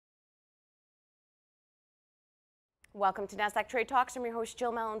Welcome to Nasdaq Trade Talks. I'm your host,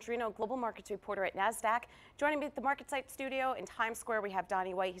 Jill Malandrino, Global Markets Reporter at Nasdaq. Joining me at the MarketSite studio in Times Square, we have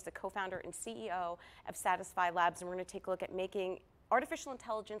Donnie White. He's the co-founder and CEO of Satisfi Labs, and we're going to take a look at making artificial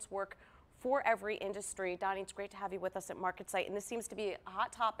intelligence work for every industry. Donnie, it's great to have you with us at MarketSite, and this seems to be a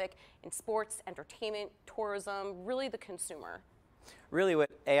hot topic in sports, entertainment, tourism, really the consumer. Really what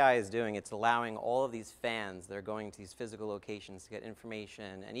AI is doing, it's allowing all of these fans that are going to these physical locations to get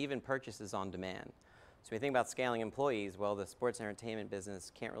information and even purchases on demand. So when you think about scaling employees, well, the sports and entertainment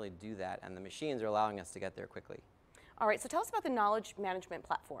business can't really do that, and the machines are allowing us to get there quickly. All right, so tell us about the knowledge management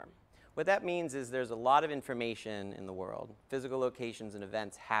platform. What that means is there's a lot of information in the world. Physical locations and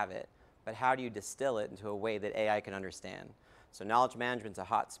events have it, but how do you distill it into a way that AI can understand? So knowledge management's a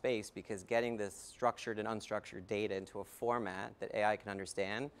hot space because getting this structured and unstructured data into a format that AI can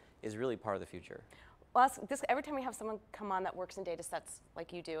understand is really part of the future. Well, every time we have someone come on that works in data sets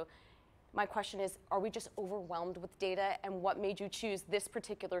like you do, my question is, are we just overwhelmed with data, and what made you choose this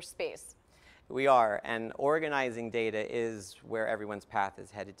particular space? We are, and organizing data is where everyone's path is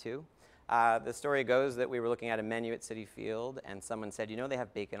headed to. The story goes that we were looking at a menu at Citi Field, and someone said, you know, they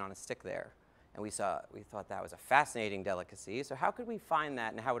have bacon on a stick there. And we thought that was a fascinating delicacy, so how could we find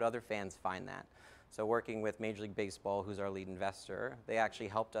that, and how would other fans find that? So working with Major League Baseball, who's our lead investor, they actually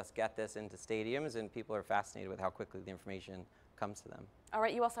helped us get this into stadiums, and people are fascinated with how quickly the information comes to them. All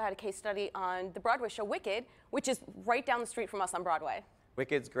right, you also had a case study on the Broadway show Wicked, which is right down the street from us on Broadway.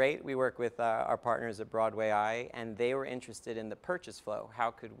 Wicked's great. We work with our partners at Broadway Eye, and they were interested in the purchase flow. How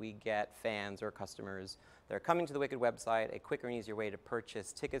could we get fans or customers that are coming to the Wicked website a quicker and easier way to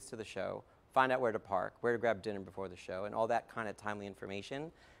purchase tickets to the show, find out where to park, where to grab dinner before the show, and all that kind of timely information.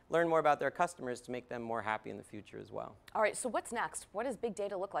 Learn more about their customers to make them more happy in the future as well. All right, so what's next? What does big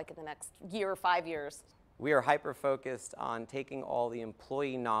data look like in the next year or 5 years? We are hyper-focused on taking all the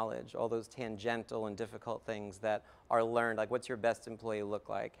employee knowledge, all those tangential and difficult things that are learned, like what's your best employee look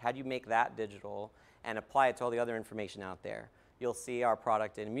like? How do you make that digital and apply it to all the other information out there? You'll see our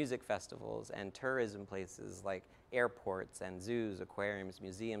product in music festivals and tourism places like airports and zoos, aquariums,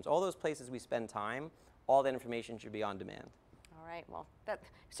 museums, all those places we spend time, all that information should be on demand. All right, well, that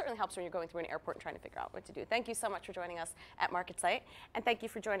certainly helps when you're going through an airport and trying to figure out what to do. Thank you so much for joining us at MarketSite, and thank you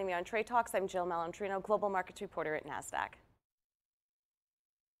for joining me on Trade Talks. I'm Jill Malandrino, Global Markets Reporter at Nasdaq.